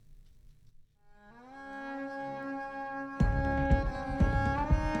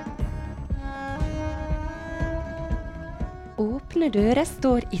Åpne dører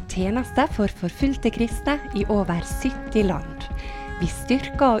står i tjeneste for forfulgte kristne i over 70 land. Vi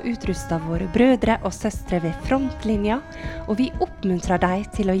styrker og utruster våre brødre og søstre ved frontlinja, og vi oppmuntrer dem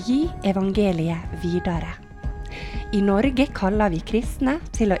til å gi evangeliet videre. I Norge kaller vi kristne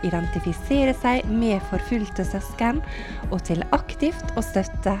til å identifisere seg med forfulgte søsken, og til aktivt å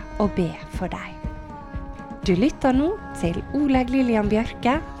støtte og be for dem. Du lytter nå til Oleg Lillian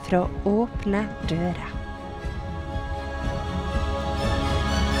Bjørke fra Åpne dører.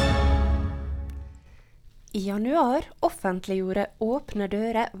 I januar offentliggjorde Åpne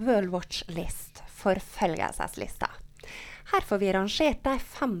dører World Watch List, forfølgelseslista. Her får vi rangert de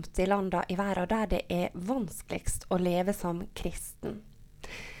 50 landene i verden der det er vanskeligst å leve som kristen.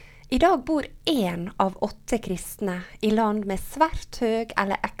 I dag bor 1 av 8 kristne i land med svært høy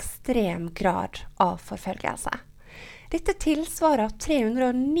eller ekstrem grad av forfølgelse. Dette tilsvarer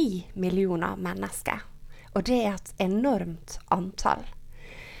 309 millioner mennesker, og det er et enormt antall.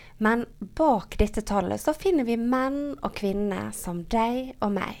 Men bak dette tallet så finner vi menn og kvinner som deg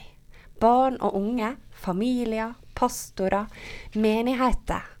og meg. Barn og unge, familier, pastorer,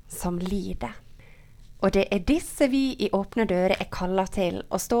 menigheter som lider. Og det er disse vi i Åpne dører er kallet til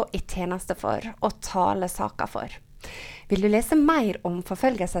å stå i tjeneste for og tale saker for. Vil du lese mer om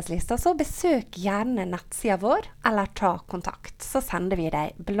forfølgelseslista, så besøk gjerne nettsida vår eller ta kontakt, så sender vi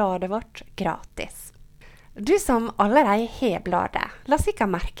deg bladet vårt gratis. Du som allerede har bladet, la sikkert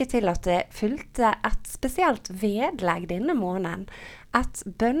merke til at det fulgte et spesielt vedlegg denne måneden, et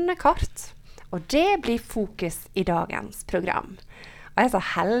bønnekart, og det blir fokus i dagens program. Og jeg er så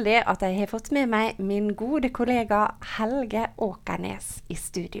heldig at jeg har fått med meg min gode kollega Helge Åkernes i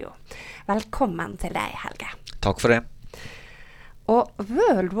studio. Velkommen til deg, Helge. Takk for det. Og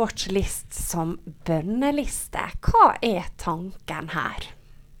World Watch List som bønneliste, hva er tanken her?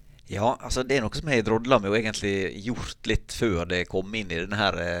 Ja, altså det er noe som jeg drodlet med og egentlig gjort litt før det kom inn i denne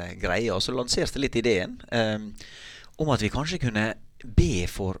her greia. Så lanserte litt ideen om at vi kanskje kunne be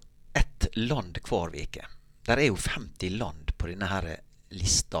for ett land hver veke. Der er jo 50 land på denne her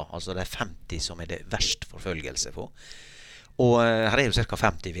lista, altså det er 50 som er det verst forfølgelse på. Og her er jo cirka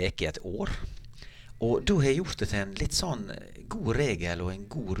 50 veker i et år. Og da har jeg gjort det til en litt sånn god regel og en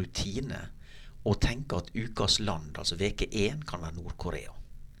god rutine å tenke at ukas land, altså veke 1 kan være Nord-Korea.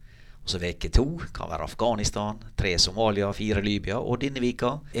 Og så veke 2 kan være Afghanistan, 3 Somalia, 4 Libya, og denne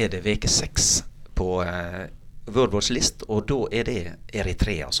veka er det veke 6 på World Watch List, og da er det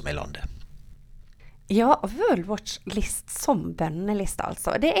Eritrea som er landet. Ja, World Watch List som bønneliste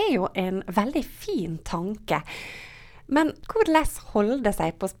altså, det er jo en veldig fin tanke. Men hvordan holder det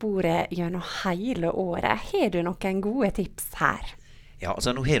seg på sporet gjennom hele året? Har du noen gode tips her? Ja,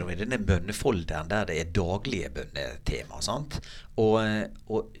 altså nå har vi denne bønnefolderen der det er daglige bønnetema, sant? Og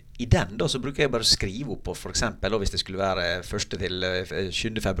i den da så bruker jeg bare å skrive opp på for eksempel, og hvis det skulle være 1. til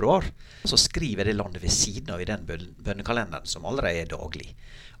 7. februar, så skriver jeg det landet ved siden av i den bønnekalenderen som allerede er daglig.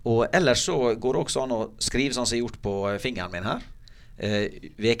 Og ellers så går det også an å skrive sånn som jeg har gjort på fingeren min her.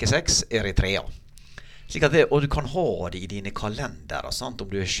 Veke 6, Eritrea. Slik at og du kan ha det i dine kalendere, sant?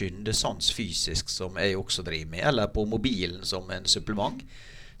 Om du er skyndesans fysisk, som jeg også driver med, eller på mobilen som en supplement,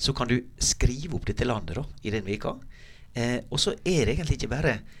 så kan du skrive opp dette landet da, i den veka. Og så er det egentlig ikke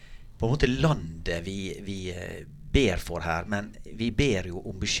bare på en måte landet vi ber for her, men vi ber jo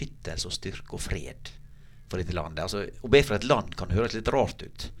om beskyttelse og styrke og fred for dette landet. Altså, å be for et land kan høres litt rart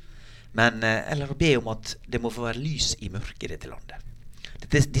ut, men eller å be om at det må få være lys i mørket i dette landet.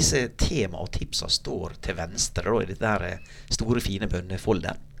 Disse tema og tipsa står til venstre da, i dette her store fine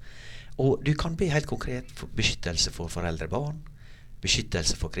bønnefolderen. Og du kan be helt konkret for beskyttelse for foreldre og barn,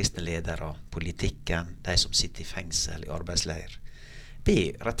 beskyttelse for kristne ledere, politikken, de som sitter i fengsel, i arbeidsleir.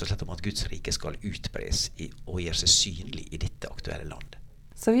 Be rett og slett om at Guds rike skal utbres og gjøre seg synlig i dette aktuelle landet.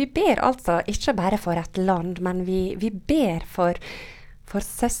 Så vi ber altså ikke bare for et land, men vi ber for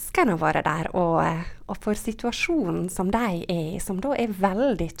søskene våre der, og for situasjonen som de er i, som da er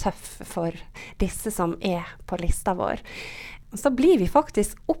veldig tøff for disse som er på lista vår. Så blir vi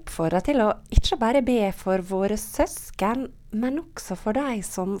faktisk oppfordret til å ikke bare be for våre søsken, men også for de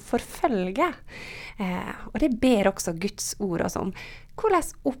som forfølger. Og det ber også Guds ord oss om.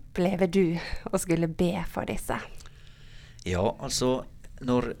 Hvordan opplever du å skulle be for disse? Ja, altså,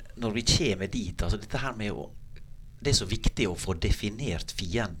 når vi kommer dit, altså dette her med det er så viktig å få definert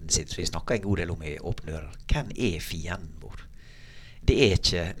fienden sitt, så vi snakker en god del om i Åpne dører. Hvem er fienden vår? Det er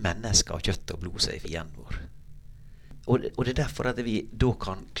ikke mennesker av kjøtt og blod som er fienden vår. Og det er derfor at vi da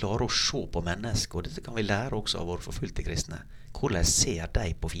kan klare å se på mennesker, og dette kan vi lære også av våre forfulgte kristne. Hvordan ser de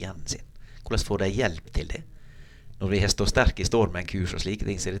på fienden sin? Hvordan får de hjelp til det? Når vi har stått sterk i stormen, kurs og slike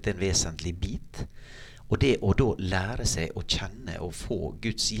ting, så er dette en vesentlig bit. Og det å da lære seg å kjenne og få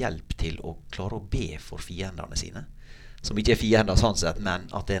Guds hjelp til å klare å be for fiendene sine, som ikke fiender sånn sett, men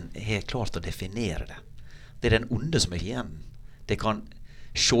at en har klart å definere det. Det den onde som fienden. Det kan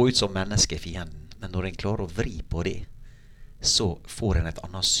se ut som menneske fienden, men når en klarer å vri på det, så får en et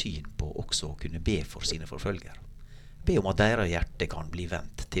annet syn på også å kunne be for sine forfølgere. Be om at deres hjerte kan bli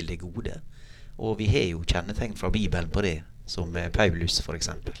vendt til det gode. Og vi har jo kjennetegn fra Bibelen på det, som Paulus for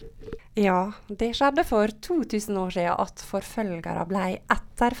eksempel. Ja, det skjedde for 2000 år siden at forfølgere ble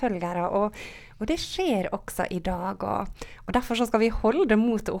etterfølgere, og det skjer også i dag. Og derfor så skal vi holde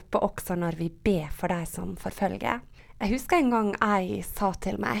motet oppe også når vi ber for de som forfølger. Jeg husker en gang jeg sa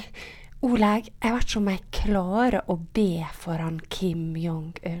til meg, Oleg, jeg vet ikke om jeg klarer å be foran Kim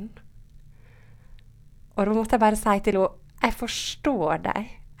Jong-un. Og da måtte jeg bare si til henne, jeg forstår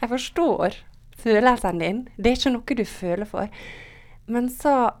deg. Jeg forstår følelsen din. Det er ikke noe du føler for. Men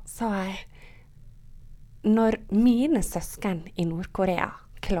så sa jeg, når mine søsken i Nord-Korea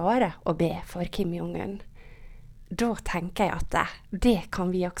klarer å be for Kim Jong-un, da tenker jeg at det kan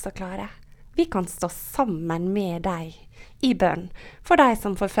vi også klare. Vi kan stå sammen med deg i bønn for deg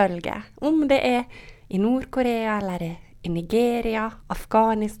som forfølger, om det er i Nord-Korea, eller i Nigeria,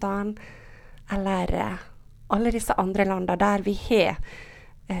 Afghanistan, eller alle disse andre landene der vi har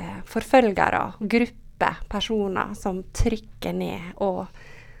forfølgere, grupper, personer som trykker ned og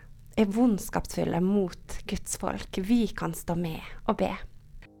er vondskapsfulle mot Guds folk. Vi kan stå med og be.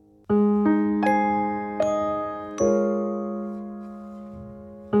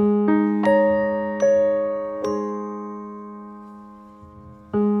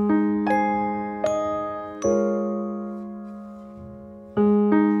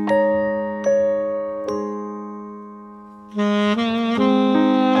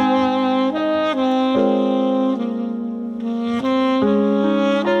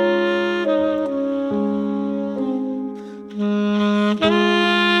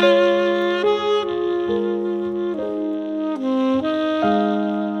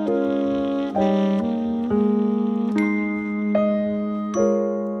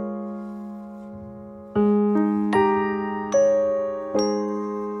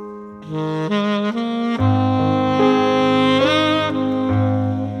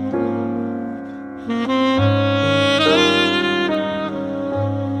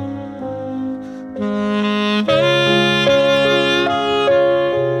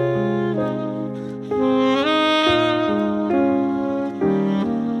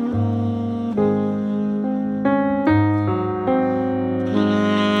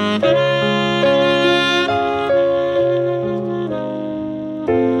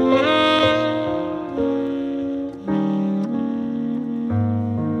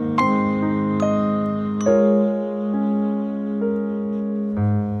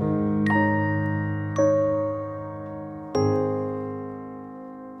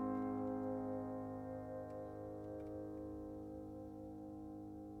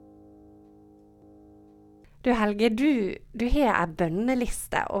 Du Helge, du har en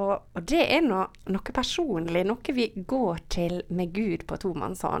bønneliste, og det er noe personlig, noe vi går til med Gud på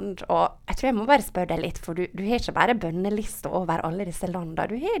tomannshånd. Og jeg tror jeg må bare spørre deg litt, for du har ikke bare bønneliste over alle disse landene,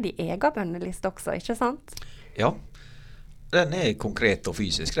 du har din egen bønneliste også, ikke sant? Ja, den er konkret og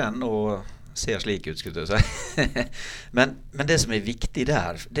fysisk, den, og ser slik ut, skulle jeg si. men det som er viktig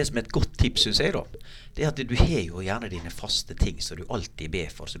der, det som er et godt tips, synes jeg da, det er at du har jo gjerne dine faste ting som du alltid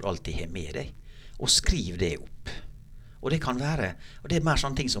ber for, som du alltid har med deg. Og skriv det opp. Og det kan være, og det er mer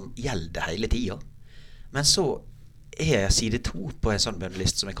sånne ting som gjelder hele tiden. Men så er side 2 på en sånn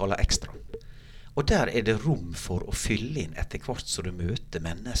bønneliste som jeg kaller ekstra. Og der er det rom for å fylle inn etter hvert så du møter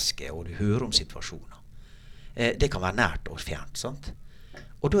mennesker og du hører om situasjoner. Det kan være nært og fjernt, sant?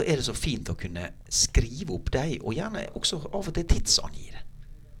 Og da er det så fint å kunne skrive opp deg, og gjerne også av og til tidsangi det.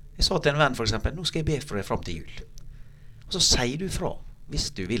 Jeg sa til en venn for eksempel, nå skal jeg be for deg frem til jul. Og så sier du fra,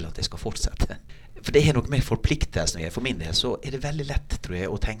 hvis du vil at jeg skal fortsette. For det er noe med forpliktelsen. For min del så er det veldig lett, tror jeg,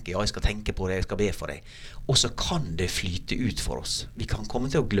 å tenke, ja, jeg skal tenke på det, jeg skal be for deg. Og så kan det flyte ut for oss. Vi kan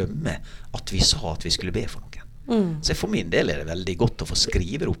komme til å glemme at vi sa at vi skulle be for noen. Så for min del er det veldig godt å få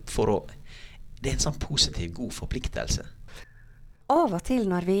skrive det opp, det er en sånn positiv, god forpliktelse. Av og til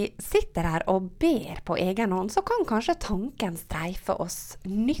når vi sitter her og ber på egen hånd, så kan kanskje tanken streife oss.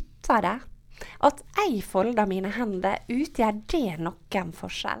 Nytter det? At jeg folder mine hender, utgjør det noen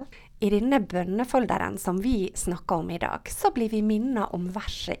forskjell? I denne bønnefolderen som vi snakker om i dag, så blir vi minnet om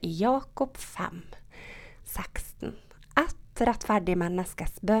verset i Jakob 5, 16. Et rettferdig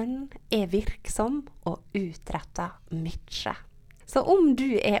menneskes bønn er virksom og utretter mye. Så om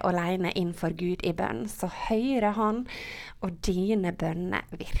du er alene innenfor Gud i bønn, så hører han, og dine bønner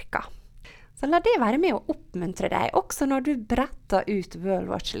virker. Så la det være med å oppmuntre deg, også når du bretter ut World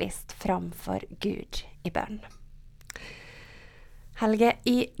Watch List framfor Gud i bønn. Helge,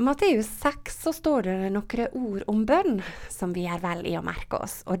 i Matteus 6 så står det noen ord om bønn som vi er vel i å merke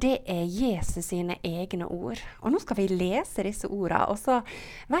oss, og det er Jesus sine egne ord. Og nå skal vi lese disse ordene, og så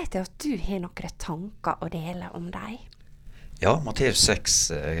vet jeg at du har noen tanker å dele om dem. Ja, Matteus 6,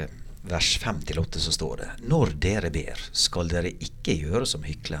 vers 5-8 så står det: Når dere ber, skal dere ikke gjøre som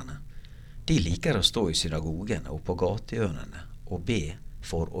hyklerne. De liker å stå i synagogene og på gatehjørnene og be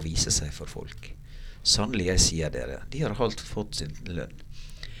for å vise seg for folk. Sannelig, jeg sier dere, de har alt fått sin lønn.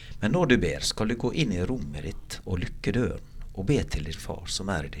 Men når du ber, skal du gå inn i rommet ditt og lukke døren og be til din far som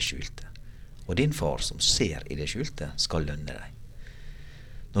er i det skjulte. Og din far som ser i det skjulte, skal lønne deg.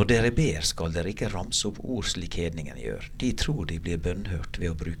 Når dere ber, skal dere ikke ramse opp ord slik hedningene gjør. De tror de blir bønnhørt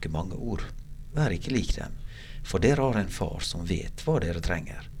ved å bruke mange ord. Vær ikke lik dem, for dere har en far som vet hva dere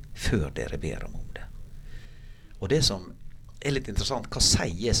trenger, før dere ber ham om det. Og det som er litt interessant, hva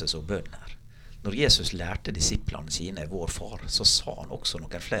sier Jesus om bønn her? Når Jesus lærte disiplene sine vår far, så sa han også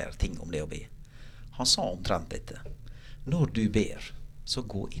noen flere ting om det å be. Han sa omtrent dette: Når du ber, så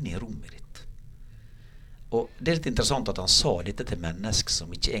gå inn i rommet ditt. Og det er litt interessant at han sa dette til mennesker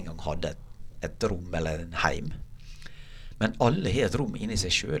som ikke engang hadde et rom eller en heim. Men alle har et rom inni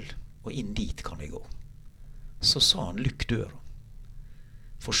seg selv, og inn dit kan vi gå. Så sa han: lukk døra.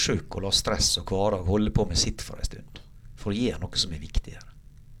 Forsøk å la stress og hverdag holde på med sitt for en stund, for å gjøre noe som er viktigere.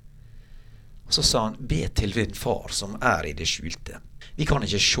 Og så sa han: be til din far som er i det skjulte. Vi kan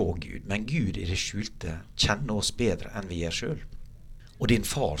ikke se Gud, men Gud i det skjulte kjenner oss bedre enn vi gjør selv. Og din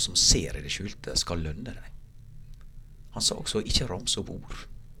far som ser i det skjulte skal lønne deg. Han sa også: ikke ramse opp ord.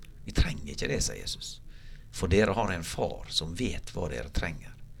 Vi trenger ikke det, sier Jesus. For dere har en far som vet hva dere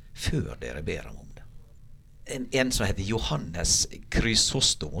trenger, før dere ber ham om det. En som heter Johannes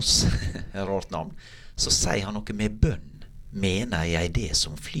Chrysostomos, rart navn, så sier han noe med bønn. Mener jeg det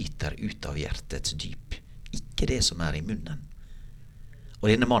som flyter ut av hjertets dyp, ikke det som er i munnen. Og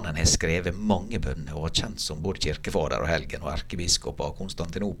denne mannen har skrevet mange bønner og var kjent som både kirkefader og helgen og erkebiskop av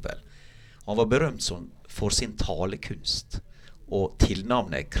Konstantinopel. Han var berømt for sin talekunst, og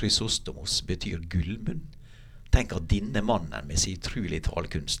tilnavnet Chrysostomos betyr gullmunn. Tenk at denne mannen med sin utrolige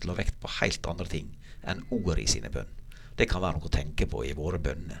talekunst la vekt på helt andre ting enn ord i sine bønn. Det kan være noe å tenke på i våre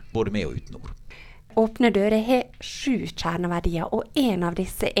bønner, både med og uten ord. Åpne dører har 7 kjerneverdier, og en av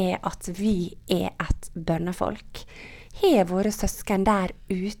disse er at vi er et bønnefolk. Har våre søsken der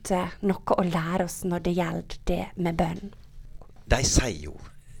ute noe å lære oss når det gjelder det med bønn? De sier jo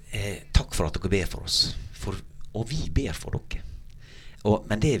takk for at dere ber for oss, og vi ber for dere.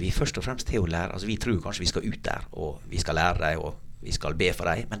 Men det vi først og fremst har å lære, altså vi tror kanskje vi skal ut der, og vi skal lære dem, og vi skal be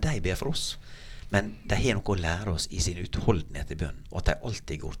for dem, men de ber for oss. Men de har noe å lære oss i sin utholdenhet i bønn, og at de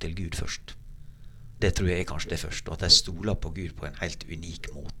alltid går til Gud først. Det tror jeg er kanskje det første, og at de stoler på Gud på en helt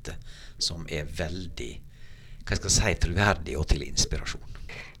unik måte, som er veldig, hva skal jeg si, troverdig og til inspirasjon.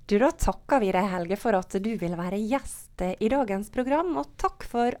 Du, da takker vi deg, Helge, for at du vil være gjest i dagens program, og takk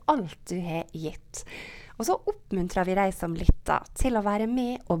for alt du har gitt. Og så oppmuntrer vi deg som lytter til å være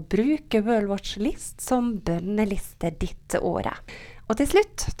med og bruke World Watch List som bønneliste dette året. Og til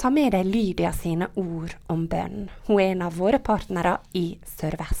slutt, ta med deg Lydia sine ord om bønn. Hun er en av våre partnere i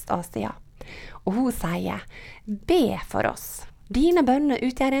Sørvest-Asia. Og hun sier: be for oss. Dine bønner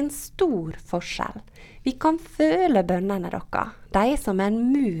utgjør en stor forskjell. Vi kan føle bønnene deres. De er som en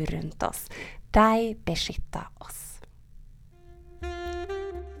mur rundt oss. De beskytter oss.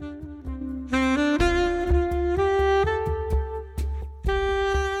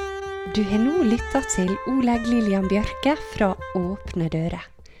 Du har nå lyttet til Oleg Lillian Bjørke fra Åpne dører.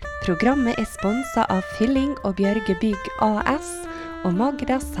 Programmet er sponset av Fylling og Bjørge Bygg AS og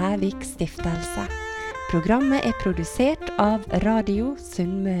Magda Sævik Stiftelse. Programmet er produsert av Radio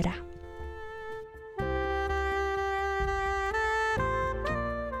Sunnmøre.